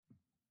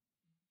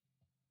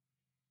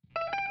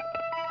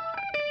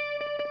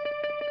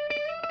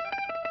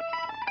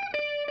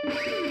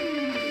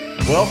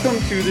Welcome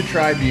to the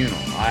Tribunal.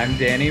 I'm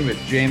Danny with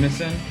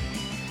Jameson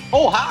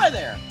Oh, hi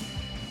there.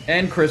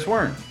 and Chris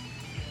Wern.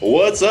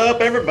 What's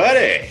up,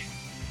 everybody?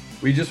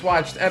 We just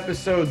watched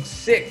episode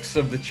 6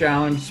 of the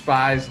challenge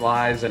Spies,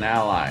 Lies, and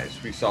Allies.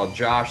 We saw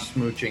Josh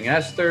smooching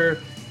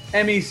Esther,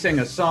 Emmy sing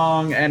a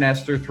song, and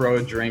Esther throw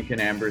a drink in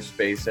Amber's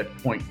face at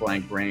point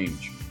blank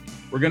range.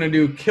 We're going to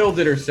do Killed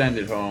It or Send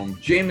It Home,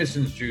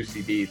 Jameson's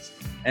Juicy Beats,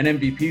 and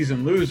MVPs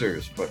and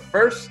Losers. But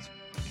first,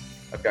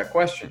 I've got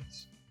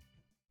questions.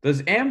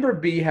 Does Amber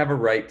B have a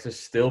right to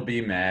still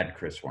be mad,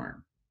 Chris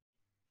Wern?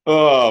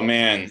 Oh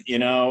man,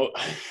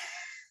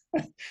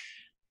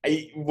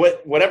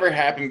 whatever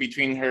happened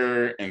between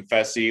her and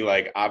Fessy,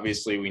 like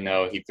obviously we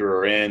know he threw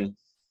her in.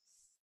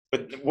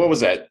 But what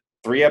was that?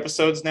 3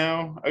 episodes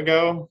now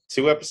ago?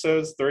 2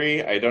 episodes?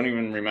 3? I don't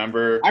even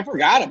remember. I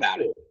forgot about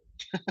it.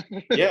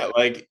 Yeah,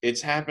 like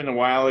it's happened a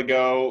while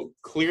ago.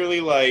 Clearly,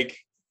 like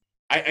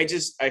I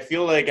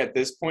feel like at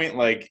this point,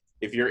 like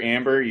if you're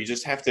Amber, you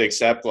just have to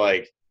accept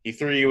like he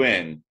threw you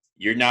in.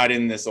 You're not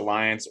in this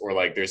alliance, or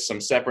like there's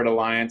some separate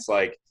alliance,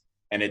 like,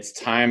 and it's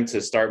time to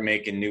start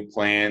making new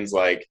plans.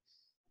 Like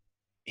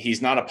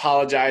he's not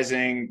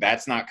apologizing.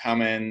 That's not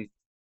coming.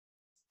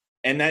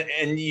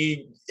 And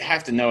you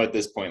have to know at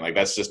this point, like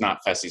that's just not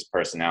Fessy's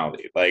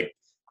personality. Like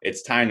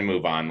it's time to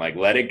move on. Like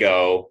let it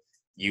go.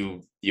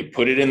 You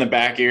put it in the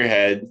back of your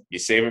head. You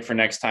save it for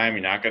next time.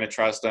 You're not going to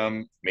trust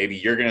him. Maybe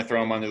you're going to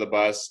throw him under the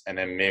bus, and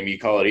then maybe you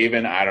call it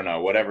even. I don't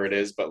know, whatever it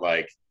is, but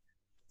like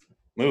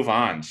move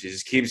on. She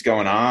just keeps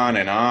going on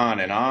and on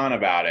and on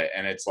about it,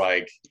 and it's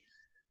like,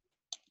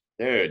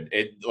 dude,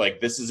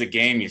 this is a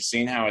game. You've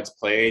seen how it's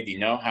played. You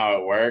know how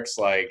it works.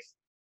 Like,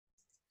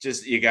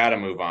 just you got to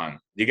move on.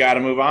 You got to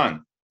move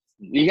on.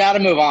 You got to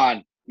move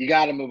on. You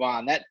got to move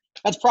on.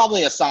 That's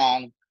probably a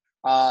song.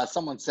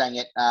 Someone sang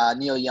it,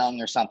 Neil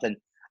Young or something.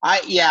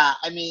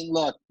 I mean,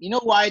 look, you know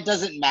why it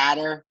doesn't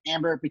matter,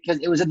 Amber? Because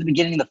it was at the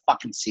beginning of the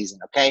fucking season.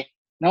 Okay,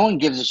 no one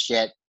gives a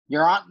shit.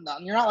 You're not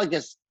like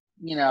this,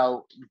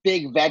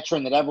 big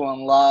veteran that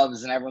everyone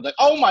loves, and everyone's like,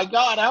 oh my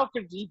god, how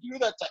could you do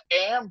that to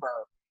Amber?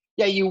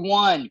 Yeah, you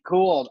won.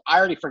 Cool. I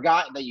already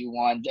forgot that you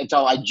won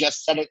until I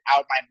just said it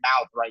out my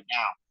mouth right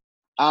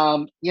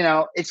now.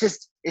 It's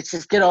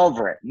just get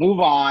over it. Move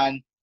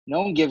on.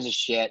 No one gives a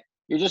shit.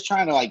 You're just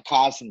trying to like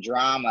cause some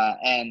drama,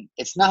 and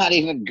it's not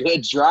even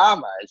good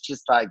drama. It's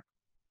just like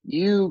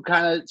you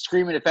kind of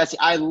screaming at Fessy.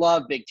 I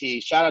love Big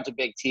T. Shout out to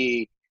Big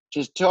T.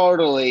 Just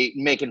totally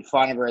making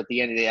fun of her at the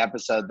end of the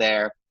episode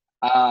there,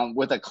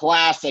 with a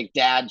classic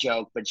dad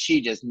joke, but she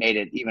just made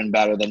it even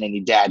better than any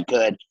dad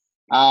could.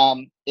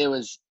 It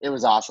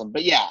was awesome.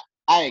 But yeah,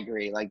 I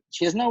agree. Like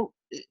she has not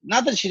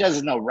that she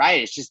doesn't know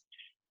right. It's just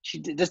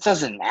this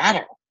doesn't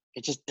matter.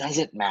 It just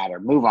doesn't matter.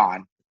 Move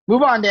on.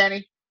 Move on,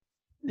 Danny.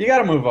 You got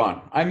to move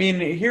on. I mean,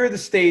 here are the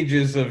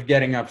stages of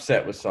getting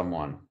upset with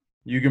someone.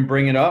 You can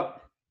bring it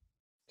up,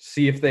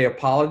 see if they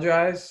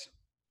apologize.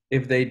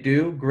 If they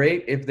do,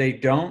 great. If they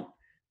don't,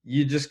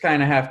 you just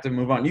kind of have to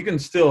move on. You can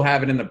still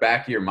have it in the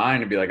back of your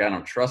mind and be like, I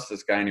don't trust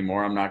this guy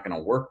anymore. I'm not going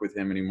to work with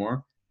him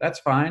anymore. That's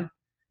fine.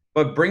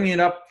 But bringing it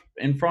up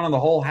in front of the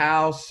whole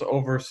house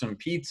over some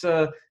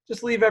pizza,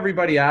 just leave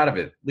everybody out of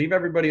it. Leave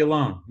everybody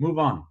alone. Move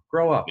on.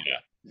 Grow up.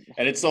 Yeah.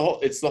 And it's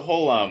the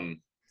whole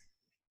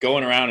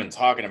going around and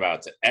talking about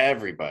it to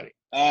everybody.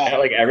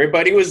 Like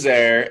everybody was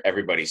there,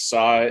 everybody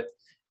saw it,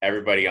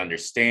 everybody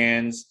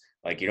understands.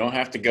 Like you don't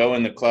have to go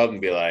in the club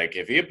and be like,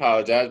 if he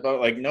apologized, but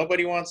like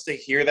nobody wants to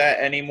hear that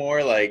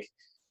anymore. Like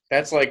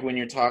that's like when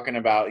you're talking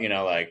about,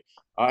 like,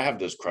 I have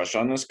this crush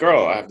on this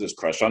girl. I have this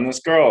crush on this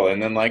girl. And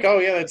then like, oh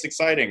yeah, that's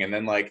exciting. And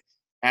then like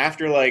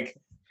after like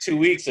 2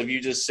 weeks of you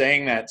just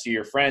saying that to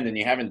your friend and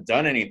you haven't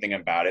done anything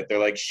about it, they're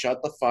like,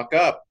 shut the fuck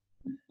up.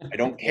 I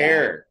don't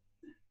care.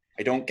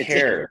 I don't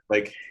care.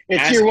 Like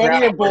it's one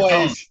of your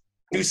boys.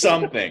 Do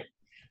something.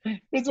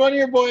 It's one of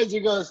your boys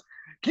who goes,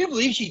 can you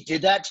believe she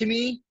did that to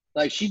me?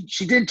 Like she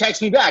didn't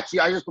text me back.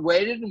 I just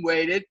waited and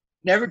waited,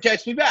 never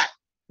text me back.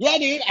 Yeah,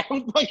 dude, I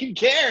don't fucking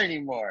care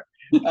anymore.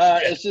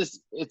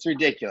 It's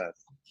ridiculous.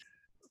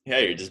 Yeah,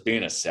 you're just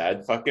being a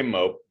sad fucking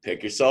mope.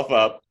 Pick yourself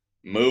up,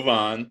 move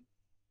on.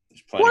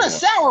 What a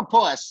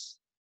sourpuss.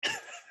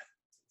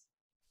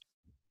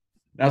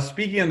 Now,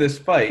 speaking of this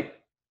fight,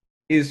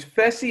 is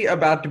Fessy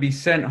about to be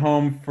sent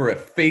home for a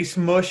face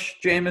mush,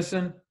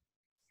 Jameson?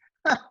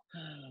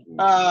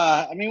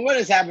 I mean, what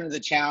has happened to the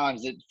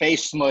challenge that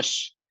face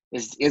smush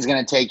is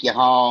going to take you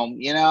home,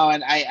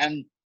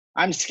 and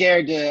I'm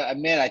scared to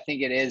admit I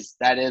think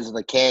that is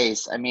the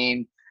case. I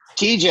mean,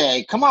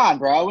 TJ, come on,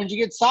 bro. When did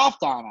you get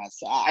soft on us?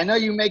 I know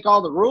you make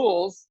all the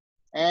rules,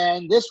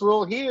 and this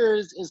rule here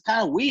is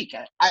kind of weak.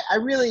 I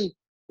really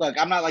look.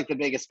 I'm not like the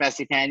biggest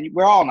Fessy fan.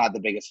 We're all not the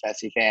biggest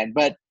Fessy fan,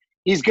 but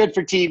he's good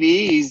for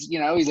TV.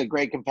 He's a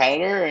great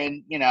competitor,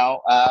 and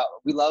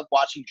we love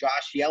watching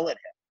Josh yell at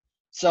him.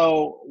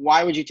 So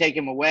why would you take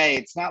him away?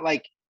 It's not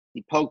like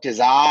he poked his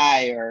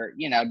eye or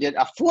did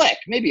a flick,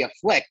 maybe a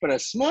flick, but a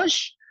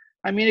smush.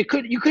 I mean,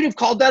 you could have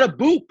called that a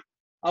boop,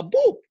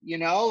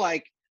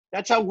 like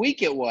that's how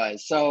weak it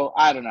was. So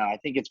I don't know. I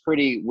think it's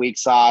pretty weak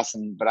sauce,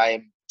 but I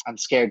am I'm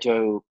scared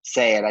to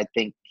say it. I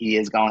think he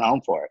is going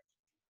home for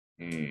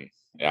it.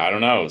 Yeah, I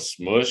don't know.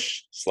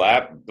 Smush,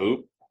 slap,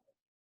 boop.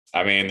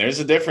 I mean, there's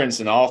a difference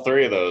in all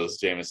three of those,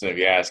 Jameson, if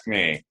you ask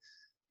me.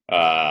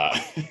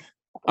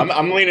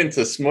 I'm leaning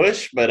to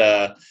smush, but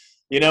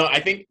I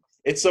think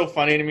it's so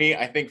funny to me.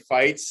 I think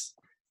fights,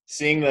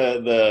 seeing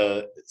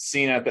the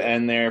scene at the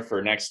end there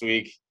for next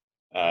week,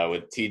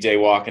 with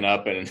TJ walking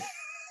up and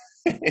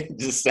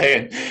just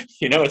saying,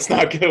 it's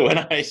not good when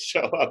I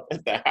show up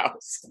at the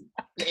house.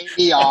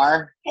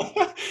 ADR.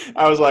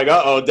 I was like,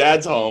 uh-oh,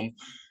 dad's home.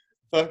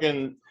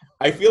 Fucking,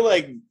 I feel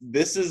like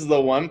this is the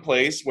one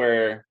place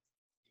where,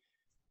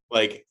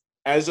 like,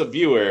 as a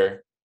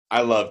viewer,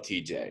 I love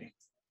TJ.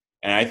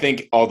 And I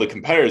think all the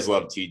competitors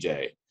love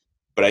TJ.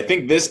 But I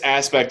think this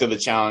aspect of the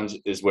challenge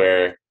is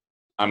where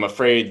I'm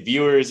afraid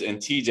viewers and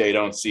TJ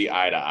don't see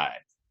eye to eye.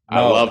 No.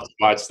 I love to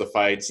watch the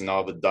fights and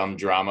all the dumb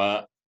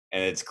drama.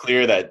 And it's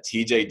clear that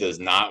TJ does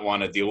not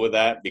want to deal with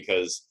that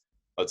because,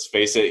 let's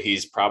face it,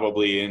 he's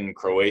probably in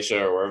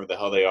Croatia or wherever the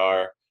hell they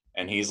are.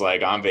 And he's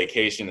like on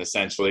vacation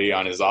essentially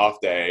on his off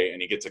day.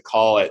 And he gets a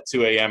call at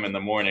 2 a.m. in the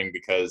morning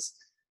because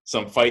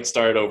some fight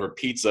started over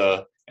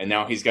pizza. And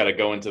now he's got to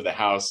go into the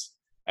house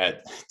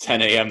at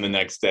 10 a.m. the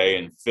next day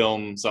and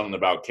film something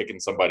about kicking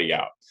somebody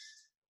out.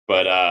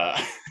 But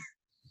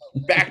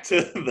back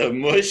to the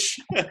mush.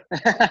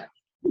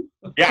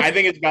 Yeah, I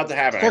think it's about to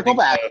happen. Circle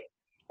back.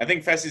 I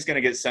think Fessy's going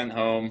to get sent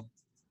home.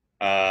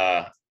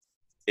 I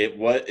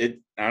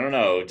don't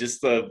know,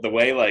 just the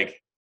way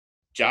like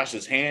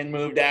Josh's hand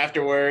moved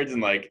afterwards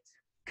and like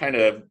kind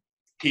of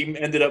he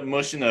ended up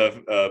mushing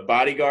a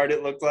bodyguard,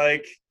 it looked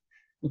like.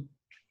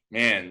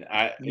 Man,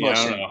 I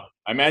don't know.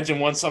 I imagine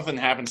once something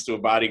happens to a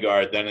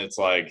bodyguard, then it's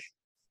like,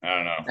 I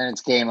don't know. And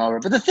it's game over.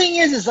 But the thing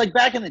is like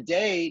back in the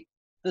day,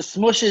 the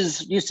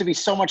smushes used to be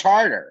so much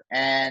harder.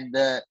 And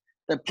the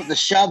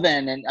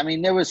shoving, and I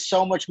mean, there was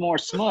so much more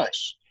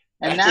smush.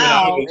 And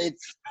now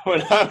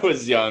when I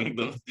was young,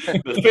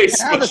 the face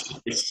smush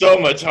was so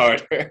much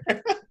harder.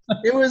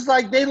 It was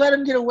like they let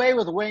him get away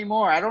with way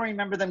more. I don't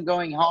remember them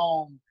going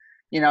home.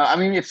 I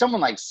mean, if someone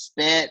like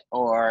spit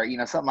or,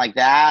 something like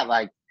that,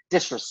 like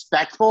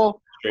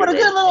disrespectful, but a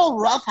good little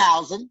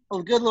roughhousing,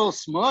 a good little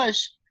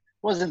smush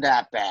wasn't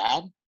that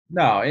bad.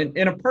 No,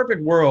 in a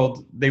perfect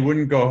world, they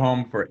wouldn't go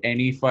home for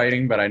any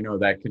fighting, but I know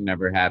that can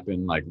never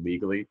happen, like,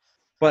 legally.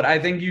 But I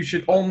think you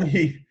should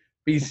only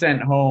be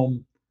sent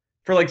home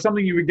for, like,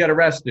 something you would get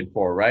arrested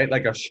for, right?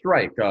 Like a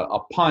strike, a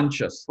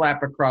punch, a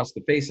slap across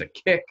the face, a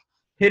kick,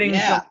 hitting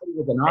somebody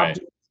with an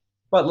object.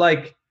 But,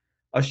 like,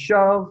 a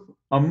shove,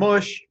 a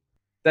mush,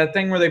 that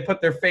thing where they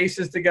put their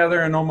faces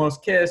together and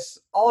almost kiss,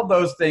 all of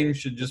those things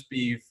should just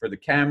be for the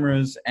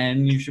cameras,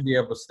 and you should be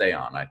able to stay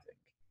on, I think.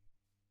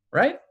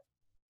 Right?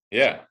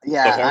 Yeah.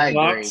 Yeah, I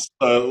agree.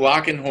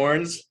 Locking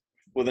horns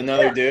with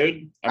another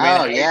dude.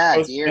 I mean,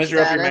 measure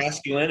up your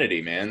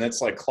masculinity, man.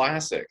 That's like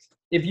classic.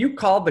 If you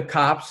called the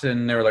cops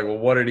and they were like, well,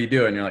 what did he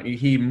do? And you're like,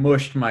 he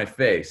mushed my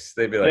face.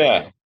 They'd be like,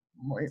 yeah.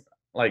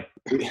 Like,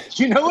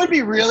 what would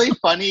be really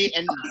funny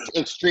and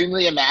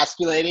extremely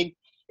emasculating?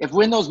 If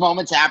when those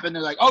moments happen,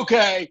 they're like,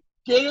 okay,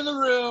 get in the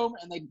room,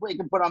 and they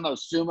can put on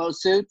those sumo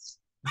suits,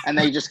 and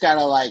they just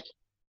gotta like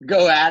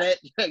go at it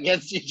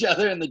against each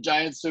other in the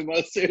giant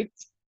sumo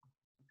suits.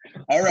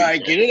 All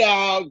right, get it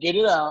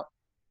out.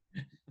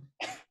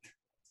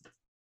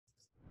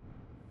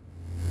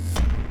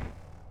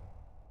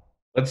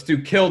 Let's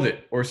do Killed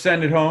It or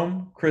Send It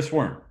Home, Chris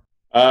Worm.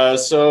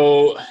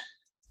 So,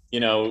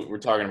 we're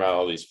talking about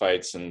all these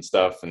fights and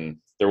stuff, and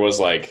there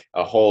was like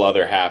a whole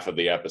other half of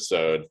the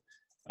episode.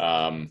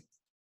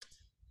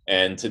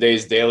 And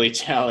today's daily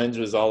challenge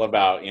was all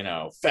about,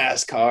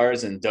 fast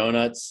cars and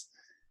donuts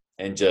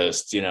and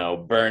just,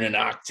 burning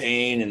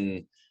octane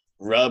and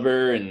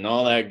rubber and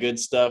all that good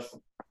stuff.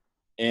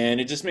 And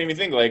it just made me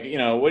think like,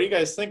 what do you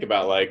guys think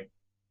about like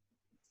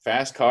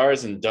fast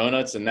cars and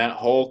donuts and that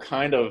whole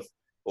kind of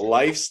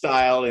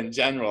lifestyle in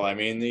general? I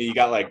mean, you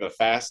got like the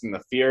Fast and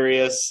the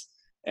Furious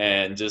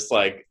and just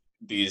like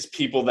these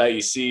people that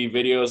you see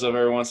videos of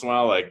every once in a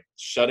while, like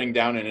shutting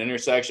down an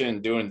intersection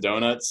and doing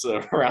donuts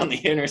around the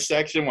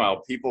intersection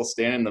while people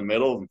stand in the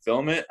middle and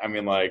film it. I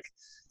mean, like,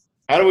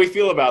 how do we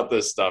feel about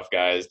this stuff,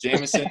 guys?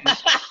 Jameson?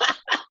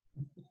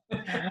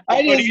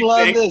 I just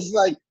love this,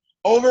 like,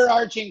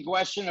 overarching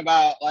question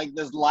about, like,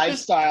 this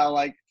lifestyle.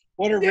 Like,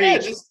 what are we?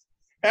 Just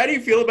how do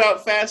you feel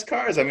about fast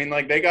cars? I mean,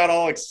 like, they got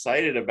all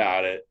excited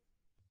about it.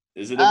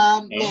 Is it?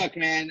 Look,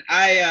 man,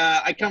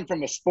 I come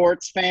from a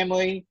sports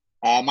family.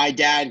 My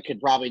dad could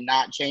probably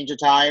not change a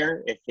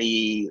tire if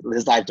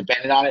his life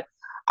depended on it.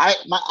 I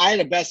had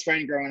a best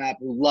friend growing up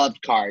who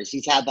loved cars.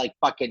 He's had like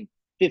fucking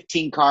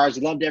 15 cars.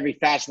 He loved every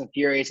Fast and the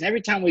Furious. And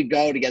every time we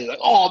go together, like,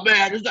 oh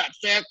man, is that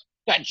sick?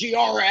 That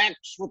GRX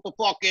with the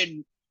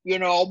fucking,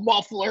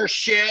 muffler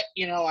shit.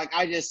 Like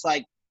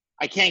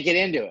I can't get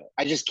into it.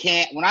 I just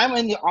can't. When I'm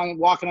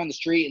walking on the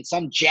street and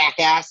some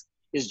jackass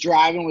is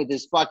driving with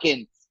his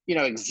fucking,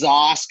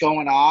 exhaust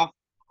going off,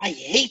 I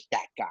hate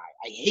that guy.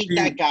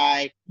 That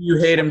guy. You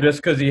hate him just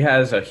because he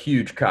has a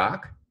huge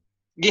cock?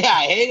 Yeah,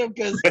 I hate him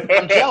because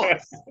I'm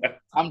jealous.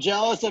 I'm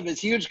jealous of his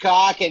huge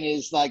cock and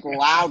his like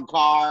loud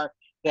car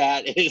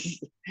that is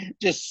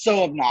just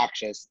so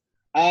obnoxious.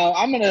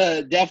 I'm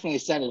gonna definitely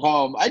send it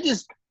home. I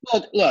just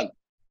look.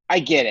 I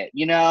get it.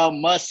 You know,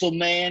 muscle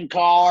man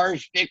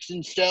cars,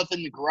 fixing stuff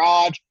in the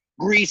garage,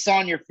 grease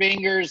on your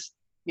fingers.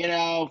 You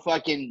know,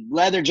 fucking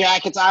leather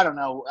jackets. I don't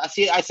know.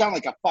 I sound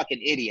like a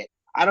fucking idiot.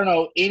 I don't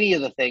know any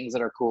of the things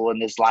that are cool in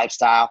this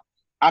lifestyle.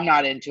 I'm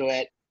not into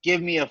it.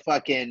 Give me a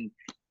fucking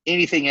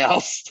anything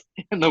else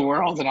in the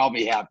world and I'll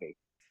be happy.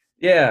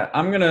 Yeah,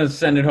 I'm going to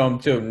send it home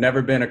too.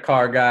 Never been a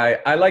car guy.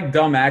 I like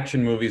dumb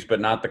action movies, but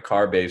not the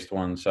car-based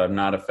ones. So I'm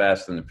not a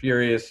Fast and the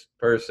Furious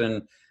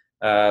person.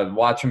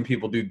 Watching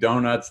people do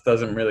donuts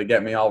doesn't really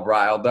get me all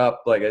riled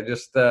up. Like, I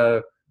just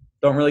don't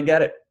really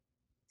get it.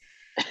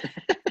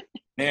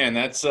 Man,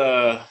 that's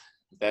a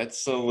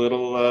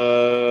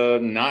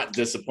little not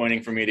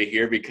disappointing for me to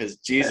hear because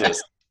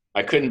Jesus,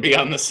 I couldn't be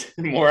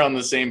more on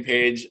the same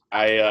page.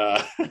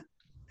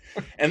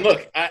 And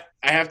look, I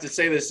have to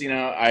say this, you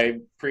know, I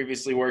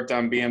previously worked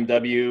on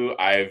BMW.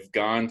 I've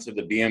gone to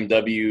the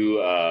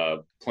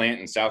BMW plant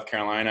in South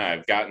Carolina.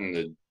 I've gotten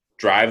to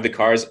drive the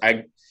cars.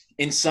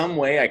 In some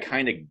way, I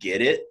kind of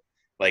get it.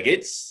 Like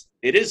it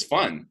is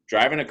fun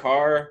driving a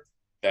car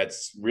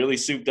that's really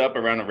souped up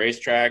around a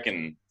racetrack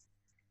and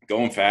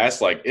going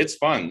fast. Like it's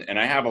fun. And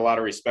I have a lot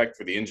of respect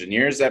for the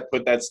engineers that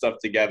put that stuff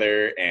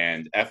together,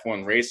 and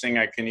F1 racing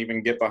I can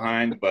even get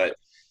behind, but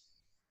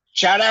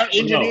shout out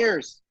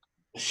engineers.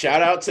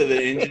 Shout out to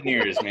the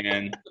engineers,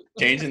 man,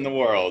 changing the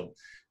world.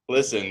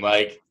 Listen,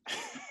 like,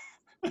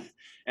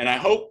 and I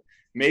hope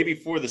maybe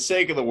for the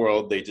sake of the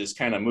world, they just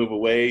kind of move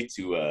away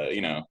to,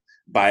 you know,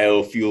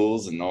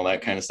 biofuels and all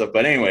that kind of stuff.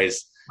 But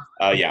anyways,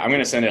 yeah, I'm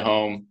going to send it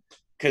home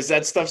because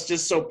that stuff's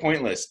just so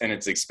pointless and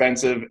it's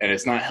expensive and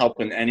it's not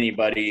helping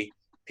anybody.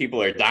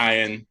 People are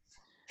dying.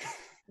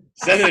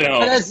 Send it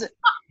home.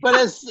 But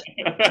as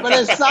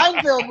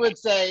Seinfeld would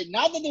say,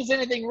 not that there's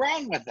anything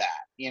wrong with that.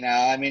 You know,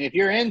 I mean, if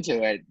you're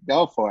into it,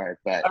 go for it.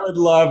 But I would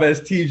love as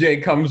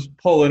TJ comes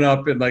pulling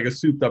up in like a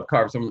souped up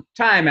car. Some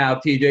time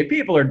out, TJ.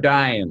 People are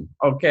dying.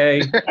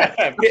 Okay.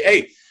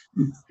 Hey,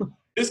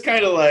 this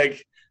kind of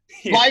like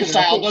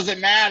lifestyle doesn't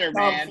matter,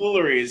 man.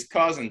 Tomfoolery is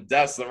causing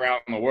deaths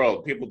around the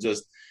world. People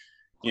just,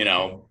 you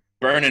know,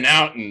 burning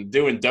out and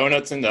doing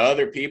donuts into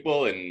other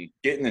people and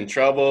getting in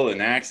trouble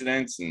and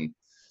accidents and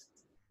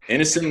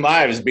innocent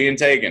lives being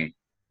taken.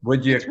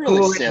 Would you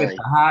cool it with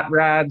the hot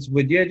rods?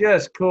 Would you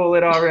just cool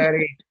it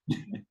already?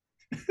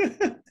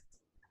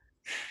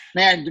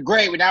 Man,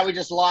 great. Now we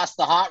just lost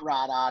the hot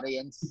rod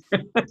audience.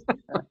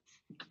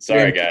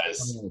 Sorry,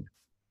 guys.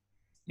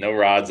 No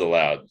rods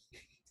allowed.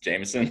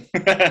 Jameson?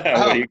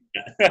 What do you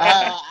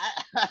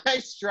I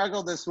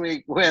struggled this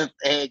week with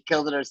a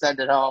Killed It or Send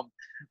It Home.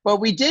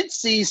 But we did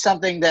see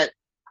something that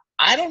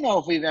I don't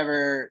know if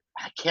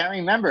I can't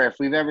remember if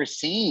we've ever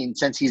seen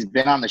since he's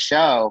been on the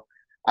show.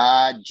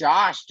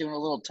 Josh doing a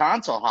little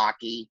tonsil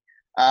hockey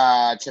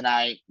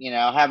tonight, you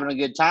know, having a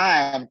good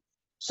time.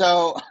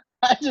 So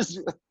I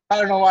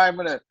don't know why I'm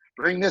going to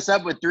bring this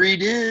up with three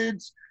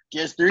dudes,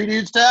 just three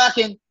dudes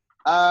talking.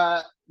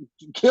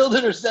 Killed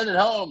It or Send It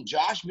Home.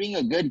 Josh being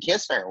a good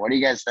kisser. What do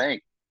you guys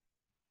think?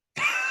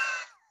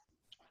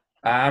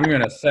 I'm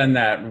going to send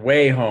that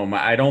way home.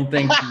 I don't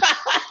think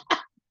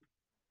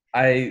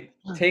I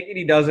take it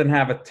he doesn't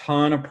have a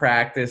ton of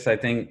practice. I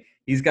think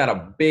he's got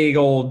a big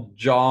old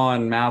jaw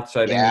and mouth,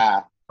 so I think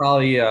it's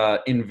probably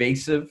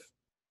invasive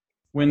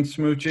when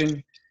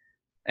smooching.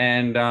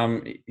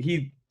 And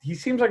he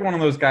seems like one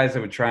of those guys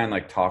that would try and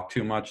like talk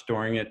too much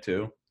during it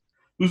too.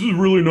 This is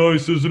really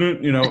nice, isn't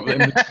it? You know.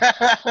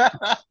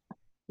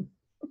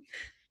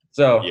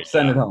 So yeah.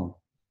 Send it home.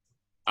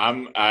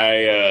 I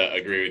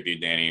agree with you,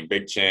 Danny.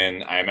 Big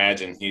chin. I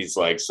imagine he's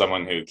like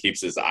someone who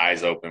keeps his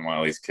eyes open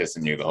while he's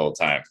kissing you the whole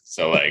time.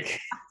 So like,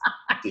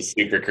 just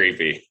super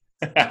creepy.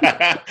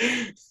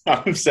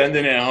 I'm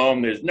sending it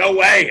home. There's no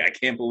way. I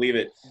can't believe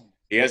it.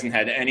 He hasn't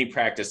had any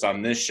practice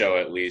on this show,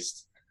 at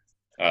least.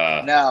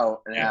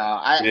 No.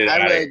 I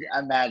would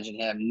imagine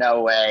him.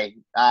 No way.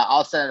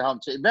 I'll send it home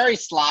too. Very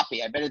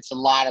sloppy. I bet it's a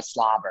lot of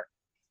slobber.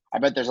 I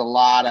bet there's a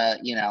lot of,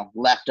 you know,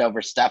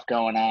 leftover stuff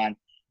going on.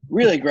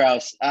 Really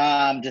gross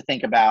to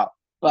think about.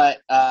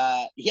 But,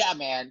 yeah,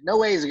 man, no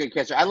way he's a good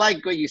kisser. I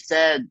like what you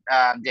said,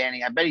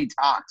 Danny. I bet he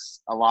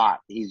talks a lot.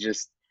 He's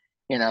just,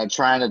 you know,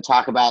 trying to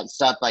talk about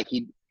stuff like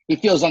he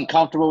feels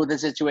uncomfortable with the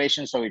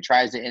situation, so he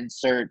tries to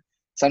insert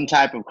some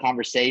type of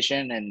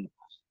conversation, and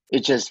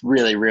it just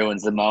really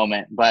ruins the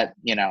moment. But,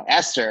 you know,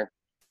 Esther,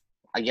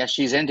 I guess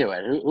she's into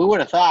it. Who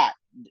would have thought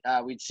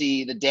we'd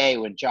see the day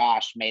when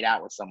Josh made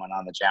out with someone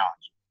on the challenge?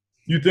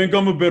 You think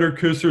I'm a better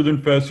kisser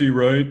than Fessy,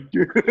 right?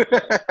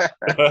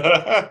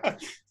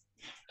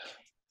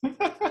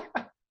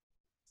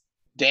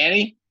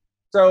 Danny?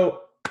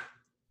 So,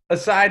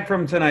 aside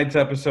from tonight's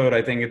episode,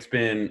 I think it's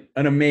been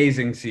an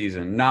amazing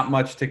season. Not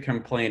much to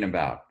complain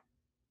about.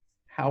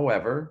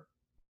 However,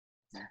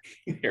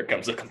 here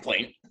comes a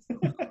complaint.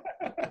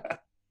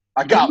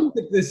 I got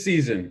this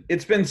season.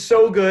 It's been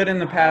so good in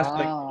the past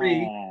like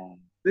three.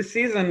 This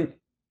season,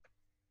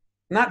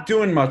 not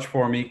doing much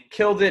for me.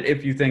 Killed it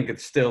if you think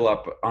it's still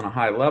up on a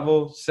high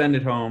level. Send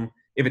it home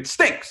if it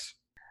stinks.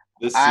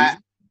 This season.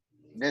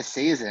 This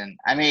season.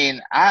 I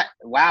mean,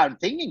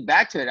 thinking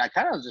back to it, I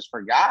kind of just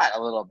forgot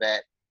a little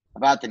bit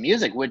about the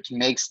music, which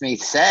makes me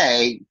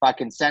say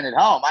fucking send it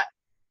home.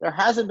 There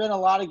hasn't been a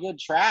lot of good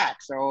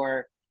tracks,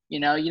 or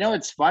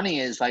what's funny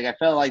is, like, I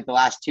feel like the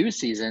last 2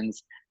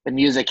 seasons the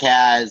music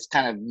has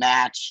kind of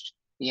matched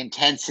the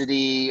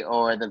intensity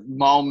or the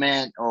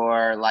moment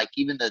or like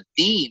even the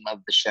theme of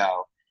the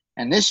show.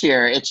 And this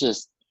year it's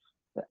just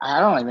I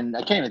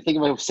can't even think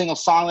of a single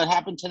song that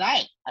happened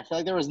tonight. I feel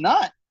like there was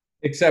none.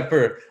 Except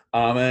for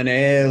I'm an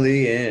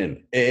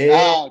alien.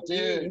 Oh,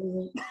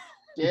 dude.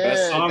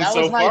 Best song That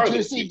so was my far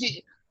juicy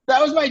D.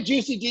 That was my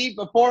juicy D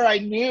before I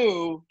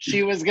knew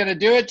she was gonna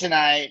do it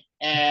tonight,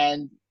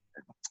 and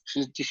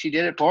she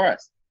did it for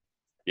us.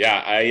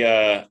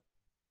 Yeah,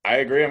 I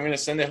agree. I'm going to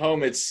send it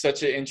home. It's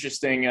such an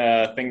interesting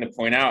thing to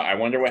point out. I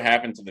wonder what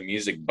happened to the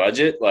music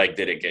budget. Like,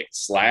 did it get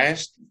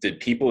slashed? Did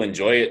people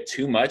enjoy it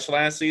too much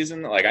last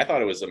season? Like, I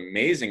thought it was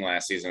amazing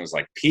last season. It was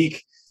like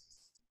peak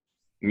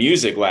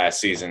music last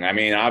season. I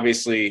mean,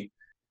 obviously,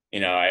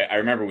 I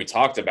remember we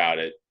talked about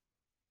it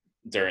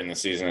during the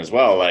season as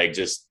well. Like,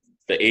 just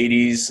the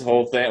 80s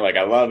whole thing. Like,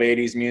 I love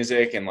 80s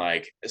music, and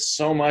like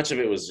so much of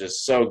it was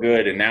just so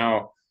good. And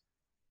now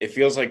it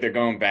feels like they're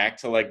going back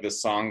to like the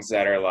songs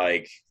that are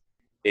like,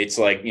 it's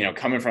like,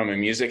 coming from a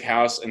music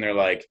house, and they're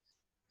like,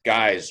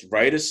 guys,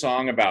 write a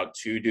song about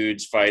 2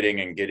 dudes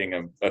fighting and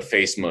getting a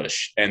face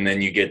mush. And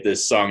then you get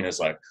this song that's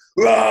like,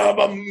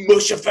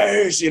 mush your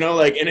face,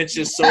 like, and it's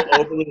just so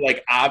overly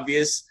like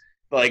obvious.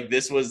 Like,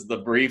 this was the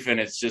brief, and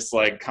it's just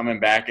like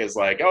coming back as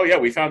like, oh yeah,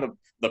 we found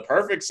the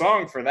perfect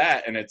song for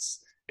that. And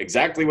it's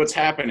exactly what's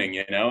happening,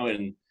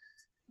 and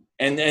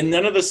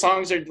none of the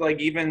songs are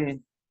like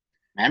even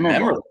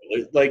memorable.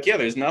 Like, yeah,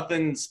 there's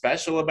nothing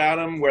special about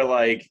them where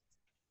like,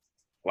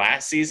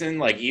 last season,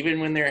 like even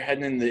when they're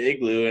heading in the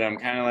igloo, and I'm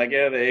kind of like,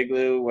 yeah, the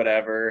igloo,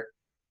 whatever.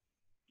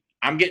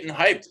 I'm getting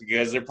hyped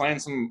because they're playing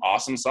some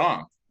awesome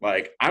song.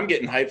 Like, I'm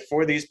getting hyped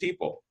for these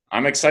people.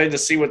 I'm excited to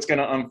see what's going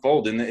to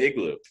unfold in the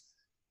igloo.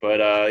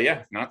 But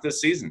yeah, not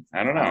this season.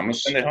 I don't know. I'm gonna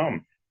send it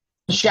home.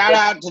 Shout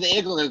out to the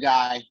igloo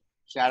guy.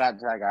 Shout out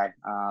to that guy.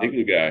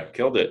 Igloo guy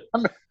killed it.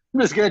 I'm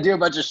just gonna do a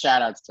bunch of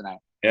shout outs tonight.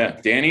 Yeah,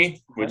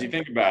 Danny, what'd you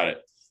think about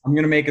it? I'm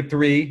going to make it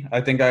 3.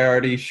 I think I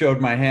already showed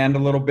my hand a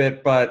little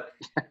bit, but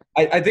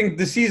I think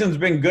the season's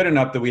been good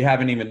enough that we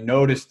haven't even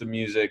noticed the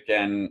music.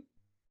 And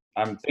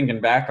I'm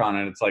thinking back on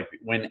it. It's like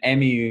when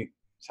Emmy's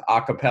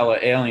acapella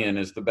Alien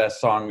is the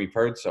best song we've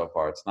heard so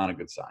far. It's not a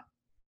good sign.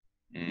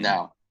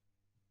 No.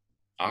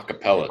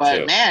 Acapella, but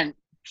too. Man,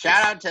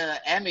 shout out to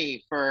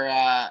Emmy for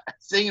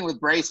singing with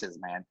braces,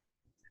 man.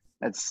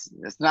 It's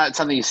not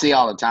something you see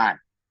all the time.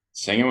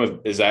 Singing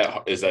with, is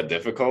that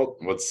difficult?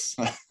 What's...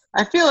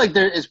 I feel like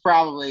there is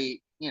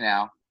probably,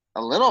 a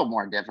little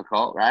more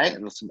difficult, right?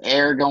 With some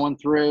air going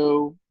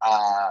through,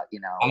 a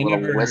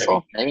little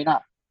whistle. Maybe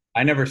not.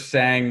 I never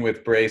sang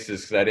with braces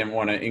because I didn't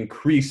want to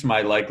increase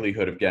my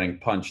likelihood of getting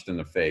punched in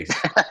the face.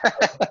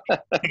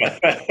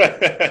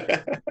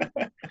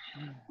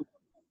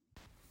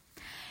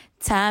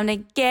 Time to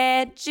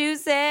get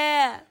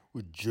juicy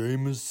with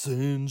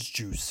Jameson's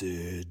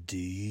Juicy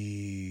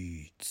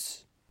Deets.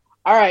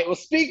 All right. Well,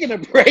 speaking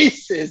of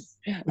braces,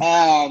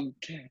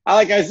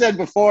 like I said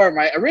before,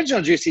 my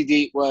original Juicy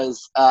Deet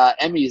was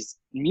Emmy's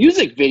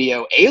music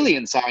video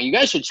Alien song. You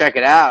guys should check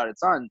it out.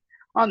 It's on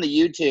the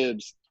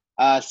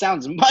YouTubes.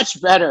 Sounds much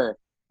better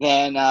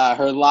than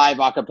her live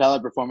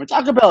acapella performance.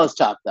 Acapella's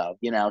tough, though.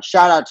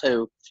 Shout out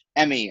to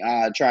Emmy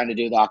trying to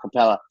do the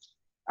acapella.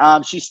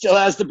 She still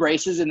has the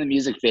braces in the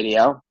music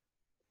video.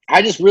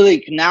 I just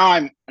really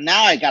now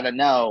I got to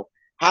know,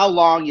 how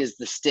long is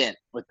the stint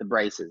with the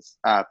braces?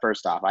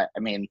 First off, I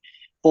mean,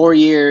 4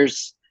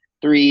 years,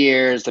 3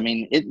 years. I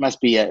mean, it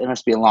must be a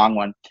long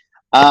one.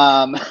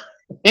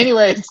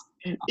 Anyways,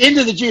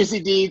 into the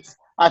Juicy Deets.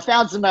 I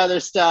found some other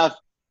stuff.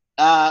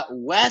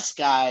 Wes,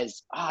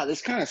 guys,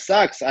 this kind of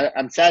sucks.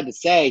 I'm sad to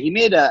say he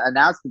made an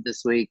announcement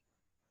this week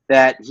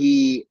that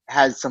he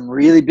has some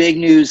really big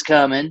news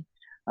coming.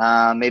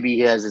 Maybe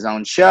he has his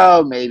own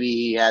show. Maybe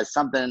he has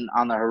something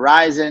on the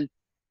horizon.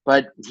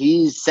 But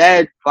he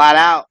said flat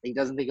out he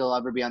doesn't think he'll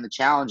ever be on the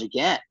challenge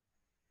again.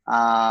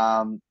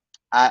 I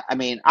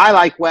mean, I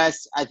like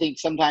Wes. I think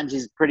sometimes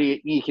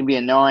he can be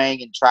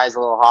annoying and tries a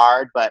little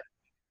hard, but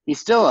he's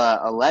still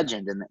a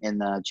legend in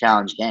the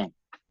challenge game.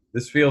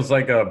 This feels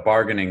like a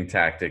bargaining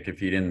tactic if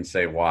he didn't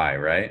say why,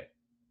 right?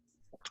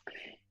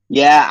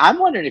 Yeah, I'm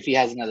wondering if he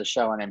has another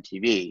show on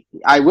MTV.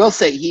 I will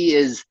say he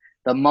is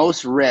the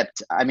most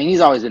ripped. I mean,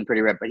 he's always been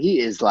pretty ripped, but he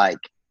is like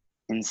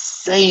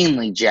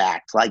insanely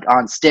jacked, like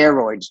on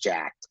steroids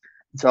jacked.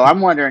 So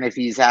I'm wondering if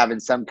he's having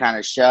some kind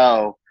of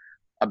show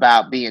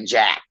about being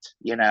jacked,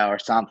 or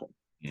something.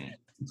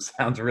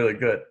 Sounds really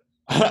good.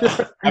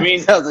 I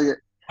mean,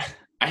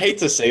 I hate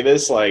to say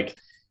this, like,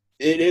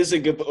 it is a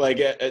good, like,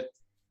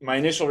 my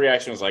initial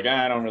reaction was like,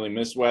 I don't really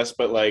miss Wes,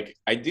 but like,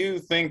 I do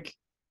think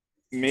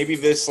maybe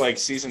this like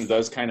season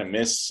does kind of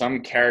miss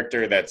some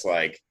character that's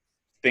like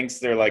thinks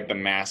they're like the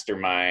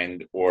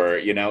mastermind,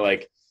 or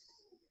like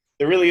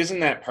there really isn't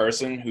that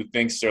person who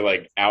thinks they're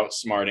like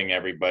outsmarting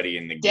everybody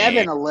in the game.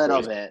 Devin a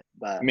little bit,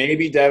 but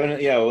Maybe Devin,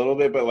 yeah, a little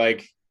bit, but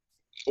like,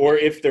 or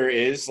if there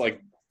is, like,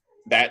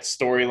 that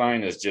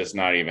storyline is just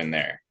not even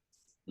there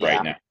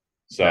right now.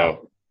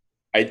 So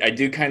I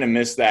do kind of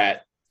miss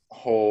that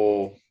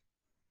whole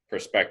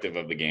perspective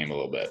of the game a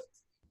little bit.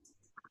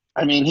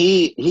 I mean,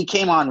 he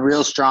came on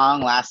real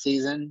strong last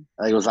season.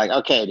 Like, it was like,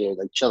 okay, dude,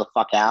 like chill the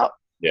fuck out.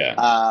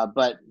 Yeah.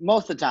 But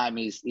most of the time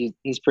he's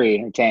pretty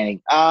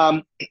entertaining.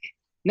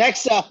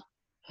 Next up,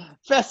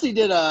 Fessy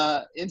did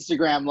a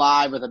Instagram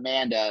live with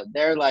Amanda.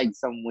 They're like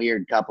some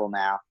weird couple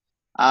now.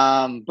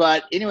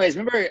 But anyways,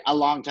 remember a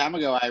long time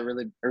ago I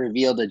really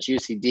revealed a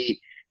juicy deep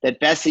that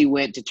Fessy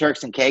went to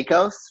Turks and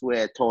Caicos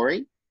with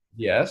Tori.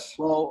 Yes.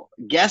 Well,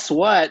 guess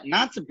what?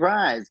 Not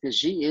surprised, because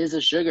she is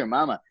a sugar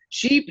mama.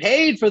 She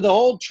paid for the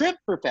whole trip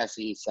for Fessy,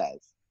 he says.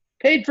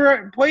 Paid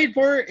for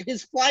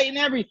his flight and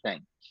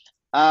everything.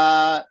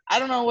 I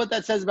don't know what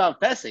that says about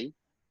Fessy,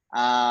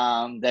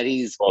 that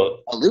he's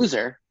a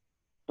loser.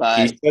 But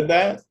He said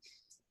that?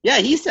 yeah,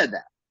 he said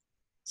that.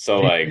 So,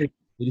 like, Did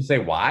you say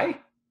why?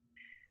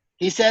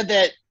 He said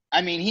that,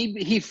 I mean,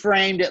 he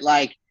framed it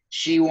like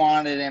she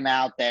wanted him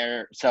out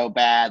there so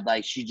bad,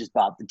 like she just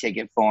bought the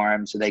ticket for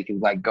him so they could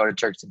like go to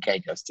Turks and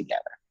Caicos together.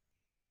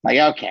 Like,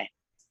 okay,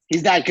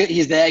 he's not good.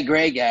 He's that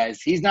great,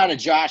 guys. He's not a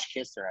Josh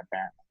Kisser,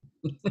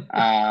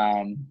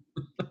 apparently.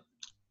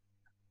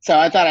 So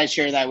I thought I'd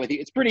share that with you.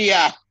 It's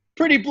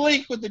pretty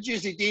bleak with the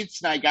juicy deeds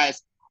tonight,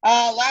 guys.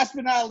 Last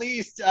but not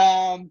least,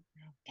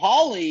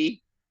 Paulie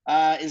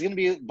is going to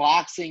be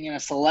boxing in a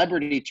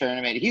celebrity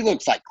tournament. He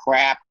looks like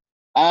crap.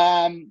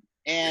 And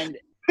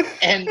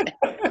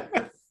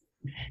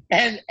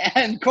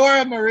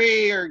Cora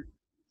Marie, or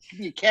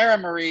Cara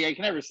Marie, I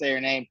can never say her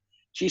name.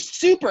 She's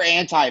super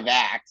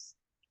anti-vax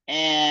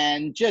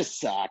and just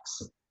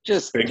sucks.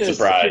 big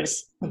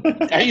surprise.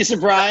 Are you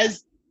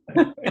surprised?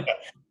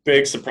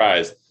 Big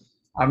surprise.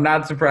 I'm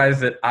not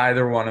surprised at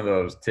either one of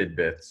those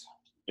tidbits.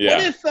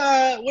 Yeah.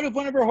 What if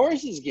one of her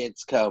horses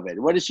gets COVID?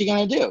 What is she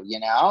gonna do?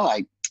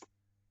 Like,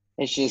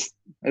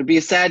 it'd be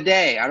a sad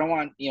day. I don't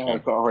want her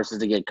horses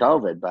to get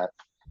COVID, but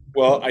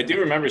Well, I do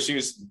remember she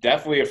was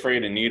definitely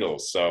afraid of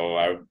needles. So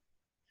I'm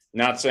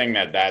not saying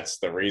that that's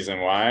the reason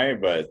why,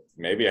 but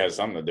maybe it has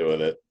something to do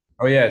with it.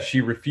 Oh yeah,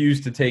 she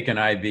refused to take an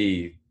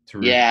IV.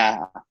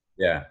 yeah,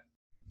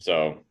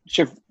 So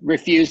she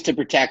refused to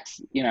protect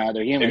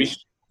other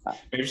humans.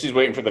 maybe she's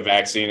waiting for the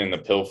vaccine in the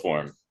pill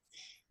form.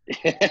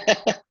 If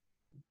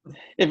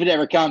it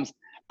ever comes.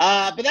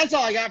 But that's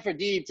all I got for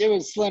Deeds. It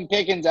was slim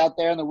pickings out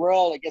there in the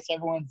world. I guess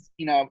everyone's,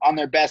 on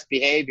their best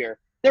behavior.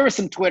 There were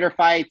some Twitter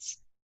fights,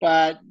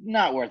 but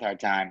not worth our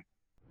time.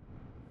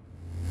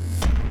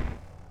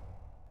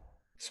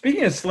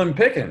 Speaking of slim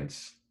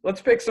pickings,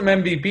 let's pick some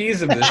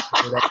MVPs of this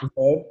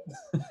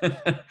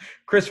episode.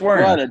 Chris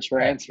Warren. What a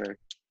transfer.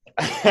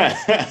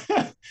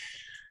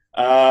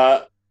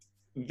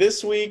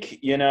 This week,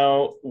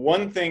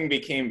 one thing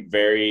became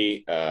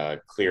very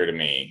clear to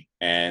me,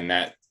 and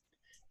that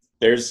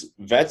there's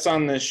vets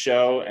on this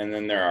show, and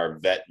then there are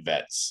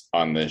vets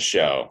on this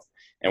show.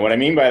 And what I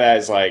mean by that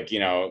is, like,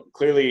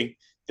 clearly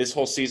this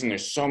whole season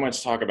there's so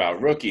much talk about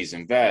rookies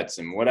and vets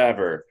and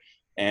whatever.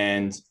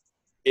 And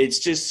it's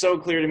just so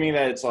clear to me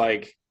that it's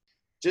like,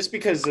 just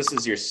because this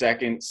is your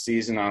second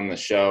season on the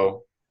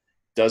show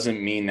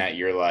doesn't mean that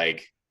you're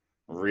like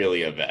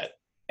really a vet.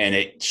 And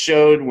it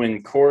showed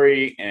when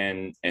Corey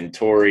and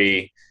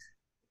Tori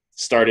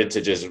started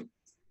to just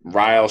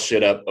rile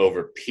shit up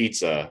over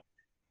pizza.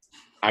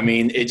 I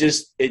mean, it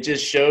just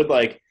showed,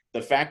 like,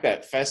 the fact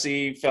that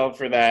Fessy fell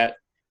for that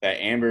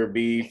Amber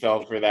B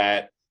fell for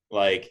that.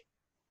 Like,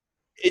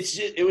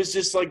 it was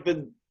just like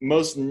the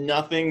most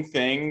nothing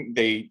thing.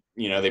 They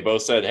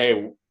both said,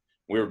 hey,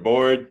 we were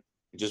bored.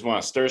 We just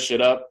want to stir shit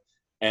up.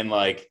 And,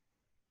 like,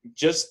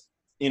 just,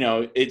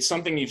 it's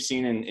something you've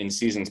seen in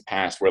seasons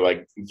past where,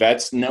 like,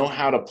 vets know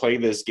how to play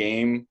this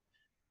game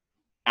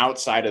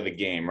outside of the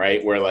game,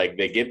 right? Where, like,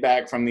 they get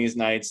back from these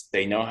nights,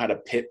 they know how to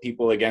pit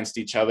people against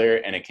each other,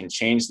 and it can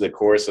change the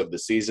course of the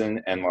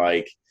season. And,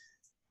 like,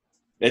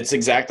 it's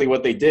exactly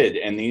what they did.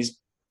 And these,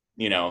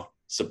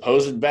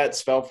 supposed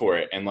vets fell for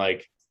it. And,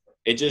 like,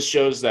 it just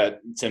shows that,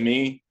 to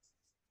me,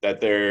 that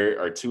there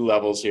are two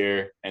levels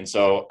here. And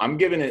so I'm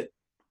giving it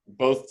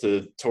both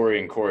to Tori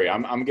and Corey.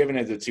 I'm giving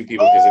it to two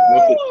people because they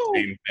both did the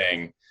same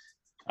thing.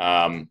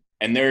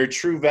 And they're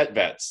true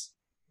vets.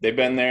 They've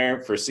been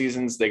there for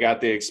seasons. They got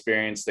the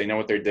experience. They know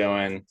what they're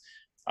doing.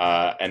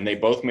 And they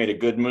both made a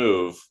good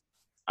move,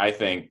 I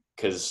think,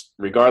 because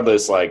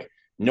regardless, like,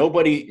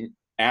 nobody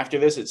after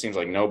this, it seems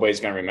like nobody's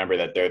going to remember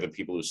that they're the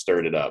people who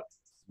stirred it up.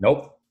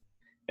 Nope.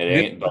 It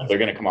ain't, but they're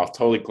going to come off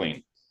totally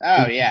clean.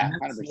 Oh, yeah,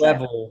 100%.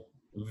 Level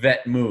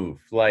vet move.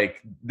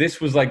 Like, this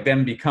was like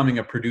them becoming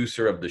a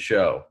producer of the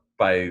show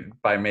by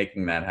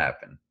making that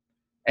happen.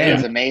 It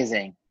was And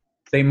amazing.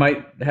 they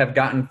might have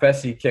gotten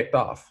Fessy kicked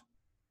off.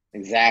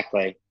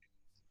 Exactly.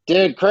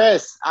 Dude,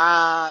 Chris,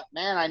 man,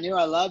 I knew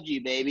I loved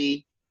you,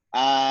 baby.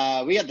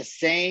 We got the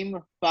same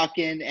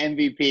fucking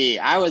MVP.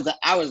 I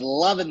was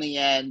loving the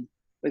end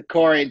with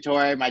Corey and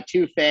Tori, my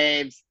two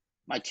faves,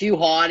 my two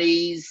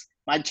hotties,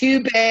 my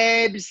two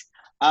babes.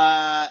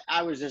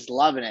 I was just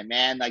loving it,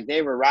 man. Like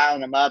they were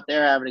riling them up. They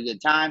were having a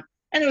good time.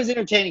 And it was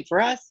entertaining for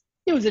us.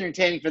 It was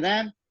entertaining for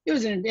them. It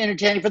was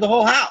entertaining for the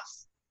whole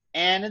house.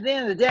 And at the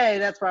end of the day,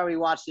 that's why we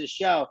watched this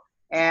show.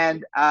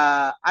 And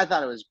I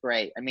thought it was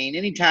great. I mean,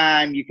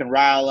 anytime you can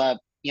rile up,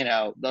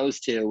 those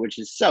two, which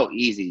is so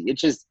easy.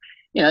 It's just,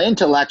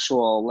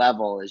 intellectual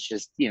level is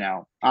just,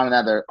 on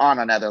another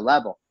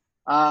level.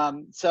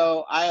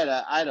 So I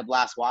had a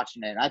blast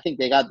watching it. And I think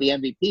they got the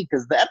MVP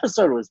because the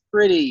episode was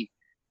pretty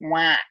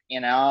wah,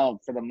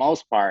 for the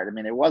most part. I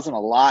mean, there wasn't a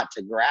lot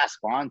to grasp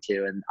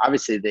onto. And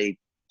obviously they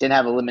didn't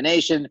have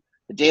elimination.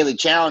 The daily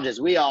challenge, as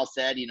we all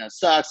said,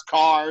 sucks,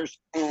 cars.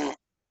 So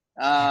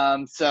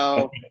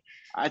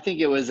I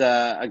think it was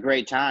a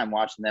great time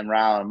watching them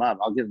rile them up.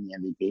 I'll give them the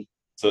MVP.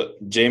 So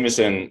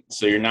Jameson,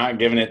 so you're not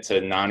giving it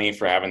to Nany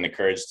for having the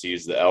courage to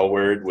use the L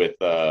word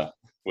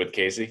with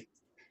Casey?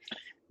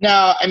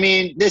 No, I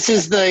mean, this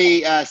is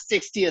the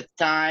 60th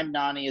time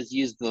Nany has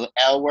used the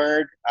L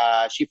word.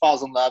 She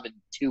falls in love in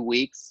 2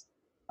 weeks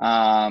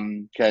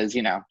because,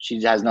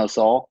 she has no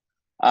soul.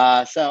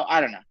 So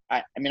I don't know.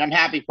 I mean, I'm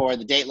happy for her.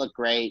 The date looked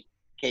great.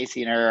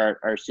 Casey and her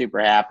are super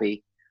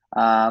happy.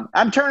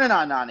 I'm turning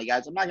on Nany,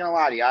 guys. I'm not going to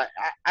lie to you.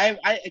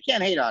 I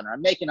can't hate on her.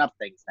 I'm making up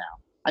things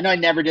now. I know I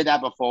never did that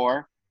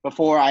before.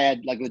 Before I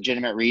had like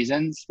legitimate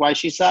reasons why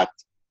she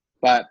sucked,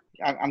 but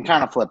I'm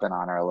kind of flipping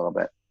on her a little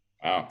bit.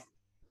 Wow.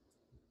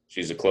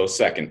 She's a close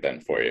second then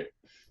for you.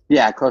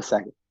 Yeah, close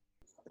second.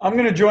 I'm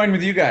going to join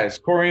with you guys.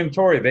 Corey and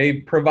Tori,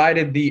 they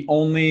provided the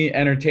only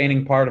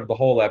entertaining part of the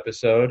whole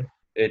episode.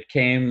 It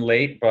came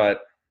late, but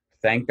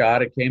thank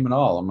God it came at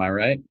all. Am I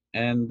right?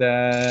 And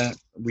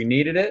we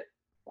needed it.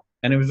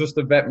 And it was just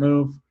a vet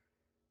move.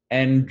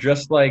 And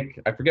just like,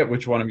 I forget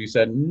which one of you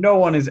said, no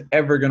one is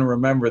ever going to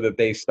remember that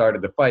they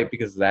started the fight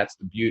because that's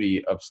the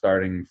beauty of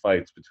starting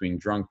fights between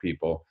drunk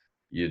people.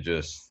 You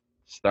just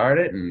start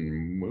it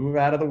and move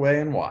out of the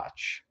way and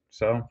watch.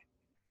 So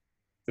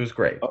it was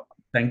great.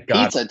 Thank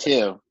God. Pizza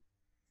too.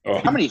 Oh.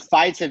 How many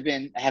fights have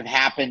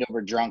happened over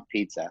drunk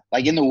pizza?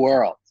 Like in the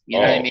world.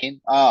 You know what I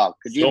mean? Oh,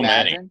 could you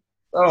imagine?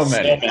 So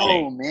many.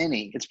 So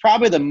many. It's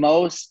probably the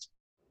most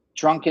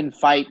drunken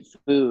fight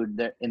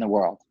food in the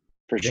world,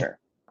 for sure.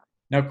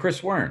 Now,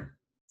 Chris Wern,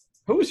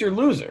 who was your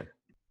loser?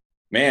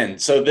 Man,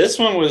 so this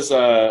one was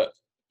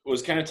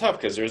kind of tough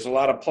because there's a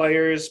lot of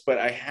players, but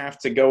I have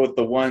to go with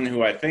the one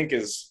who I think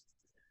is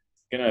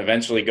going to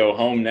eventually go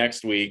home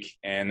next week,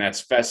 and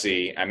that's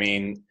Fessy. I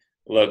mean,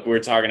 look, we're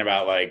talking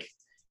about like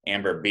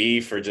Amber B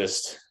for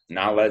just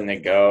not letting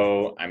it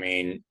go. I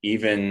mean,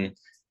 even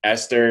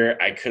Esther,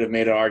 I could have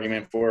made an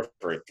argument for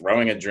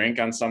throwing a drink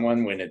on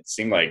someone when it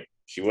seemed like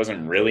she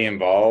wasn't really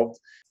involved.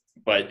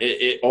 But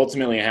it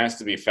ultimately has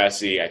to be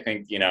Fessy. I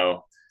think,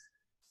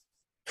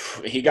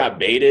 he got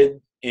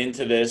baited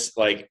into this.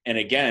 Like, and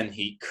again,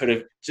 he could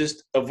have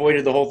just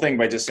avoided the whole thing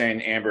by just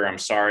saying, Amber, I'm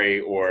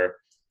sorry, or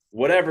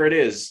whatever it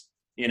is,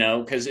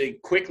 because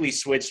it quickly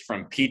switched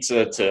from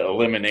pizza to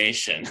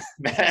elimination.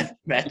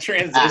 that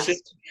transition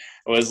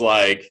was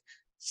like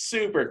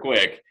super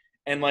quick.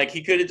 And like,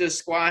 he could have just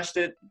squashed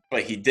it,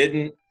 but he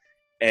didn't.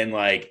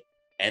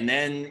 And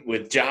then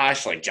with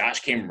Josh, like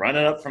Josh came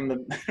running up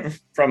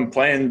from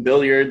playing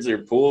billiards or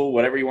pool,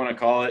 whatever you want to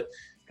call it,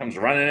 comes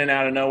running in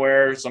out of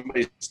nowhere.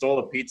 Somebody stole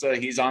a pizza.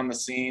 He's on the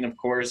scene, of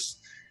course.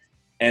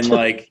 And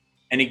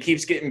and he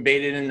keeps getting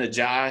baited into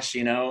Josh,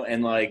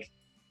 and like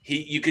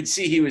you could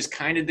see he was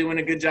kind of doing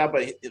a good job,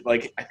 but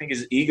like, I think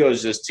his ego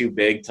is just too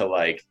big to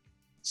like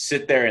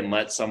sit there and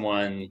let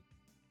someone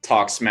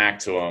talk smack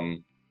to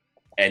him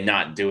and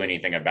not do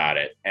anything about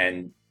it.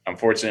 And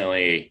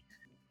unfortunately,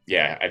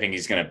 yeah, I think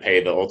he's going to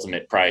pay the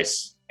ultimate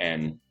price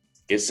and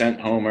get sent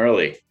home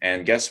early.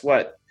 And guess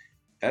what?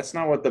 That's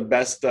not what the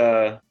best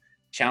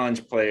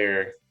challenge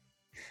player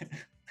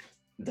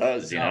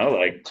does,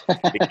 like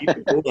they keep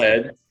a cool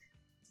head.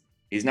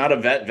 He's not a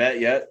vet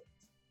yet.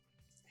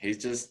 He's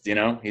just,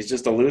 he's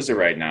just a loser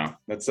right now.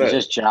 That's it.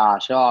 Just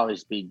Josh. He'll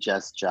always be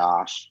just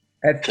Josh.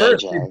 At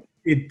first,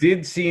 it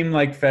did seem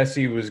like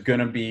Fessy was going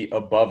to be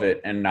above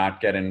it and not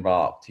get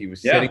involved. He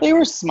was sitting. They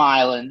were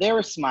smiling. They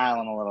were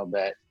smiling a little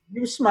bit. He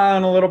was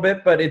smiling a little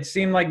bit, but it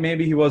seemed like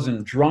maybe he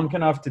wasn't drunk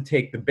enough to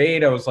take the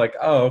bait. I was like,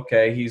 oh,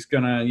 okay, he's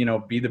going to,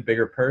 be the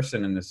bigger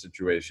person in this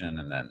situation.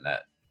 And then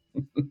that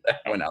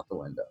went out the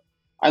window.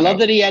 I love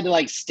that he had to,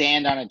 like,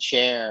 stand on a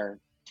chair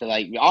to,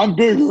 like, I'm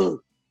bigger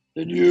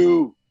than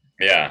you.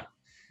 Yeah.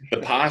 The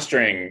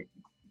posturing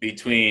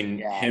between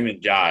him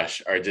and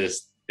Josh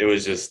it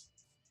was just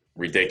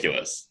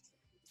ridiculous.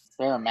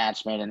 They're a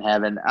match made in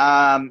heaven.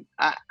 I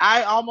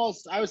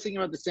was thinking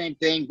about the same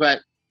thing, but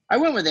I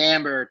went with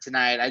Amber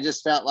tonight. I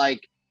just felt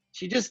like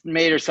she just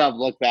made herself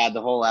look bad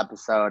the whole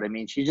episode. I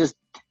mean, she just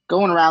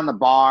going around the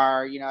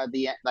bar, at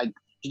the end, like,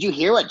 did you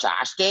hear what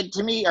Josh did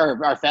to me or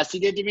Fessy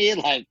did to me?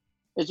 Like,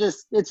 it's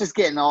just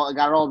getting old. It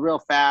got old real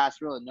fast,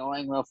 real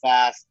annoying real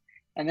fast.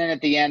 And then at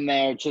the end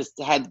there, just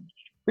had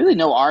really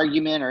no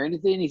argument or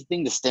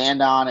anything to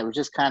stand on. It was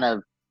just kind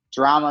of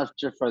drama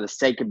just for the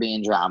sake of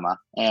being drama,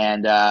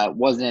 and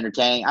wasn't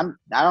entertaining. I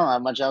don't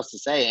have much else to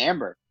say.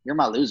 Amber, you're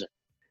my loser.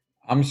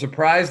 I'm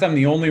surprised I'm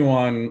the only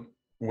one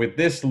with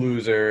this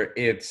loser.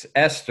 It's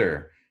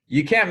Esther.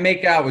 You can't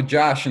make out with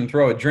Josh and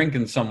throw a drink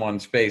in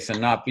someone's face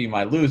and not be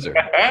my loser.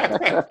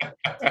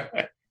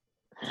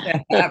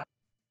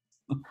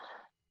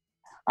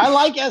 I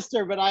like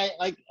Esther, but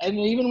and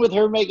even with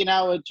her making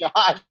out with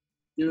Josh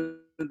doing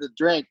the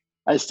drink,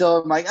 I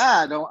still am like,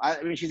 I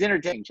mean, she's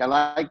entertaining.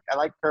 I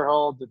like her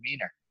whole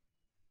demeanor.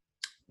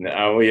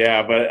 No,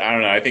 yeah, but I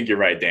don't know. I think you're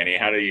right, Danny.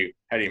 How do you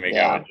make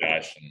out with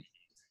Josh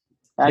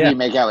How do you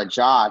make out with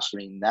Josh? I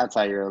mean, that's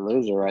how you're a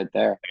loser right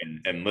there.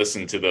 and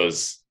listen to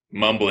those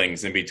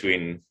mumblings in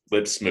between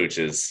lip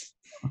smooches?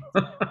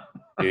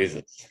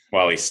 Jesus,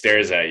 while he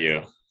stares at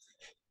you.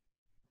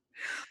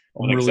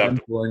 I'm really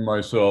enjoying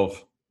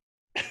myself.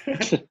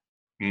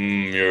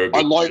 You're a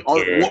good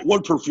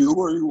what perfume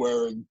are you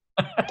wearing?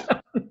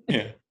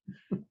 Yeah.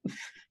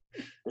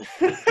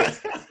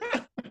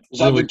 Is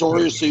that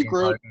Victoria's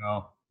Secret? Right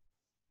now.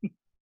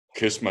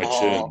 Kiss my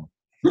chin.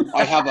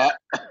 I have a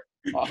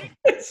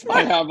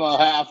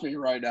halfie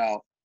right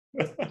now.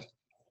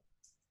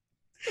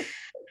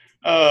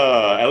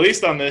 At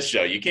least on this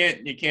show, we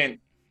can't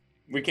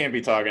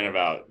be talking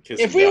about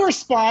kissing. If we were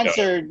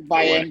sponsored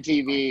by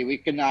MTV, we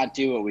could not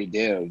do what we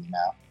do.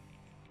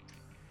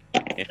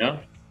 You know,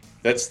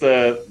 that's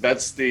the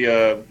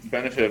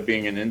benefit of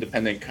being an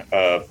independent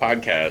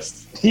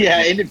podcast.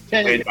 Yeah,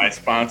 independent. Paid by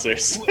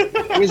sponsors.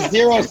 With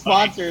zero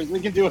sponsors, we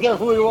can do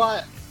whatever we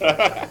want.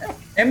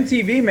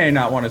 MTV may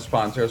not want to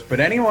sponsor us, but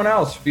anyone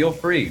else, feel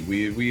free.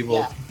 We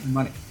will take some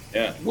money.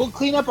 Yeah. We'll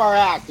clean up our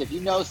act if you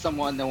know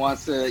someone that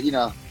wants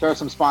to, throw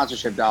some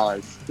sponsorship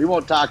dollars. We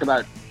won't talk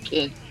about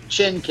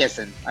chin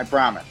kissing, I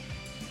promise.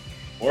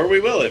 Or we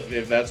will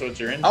if that's what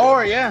you're into.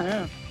 Or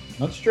yeah.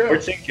 That's true. Or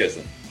chin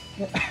kissing.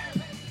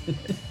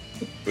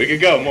 We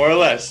could go more or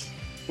less.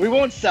 We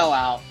won't sell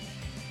out.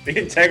 The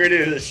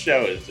integrity of this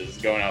show is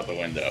just going out the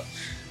window.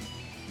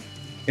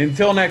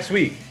 Until next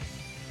week,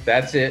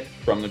 that's it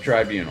from the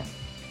Tribunal.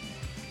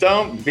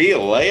 Don't be a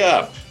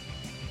layup.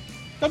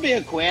 Don't be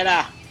a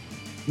quitter.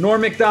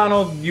 Norm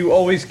Macdonald, you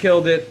always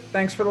killed it.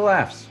 Thanks for the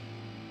laughs.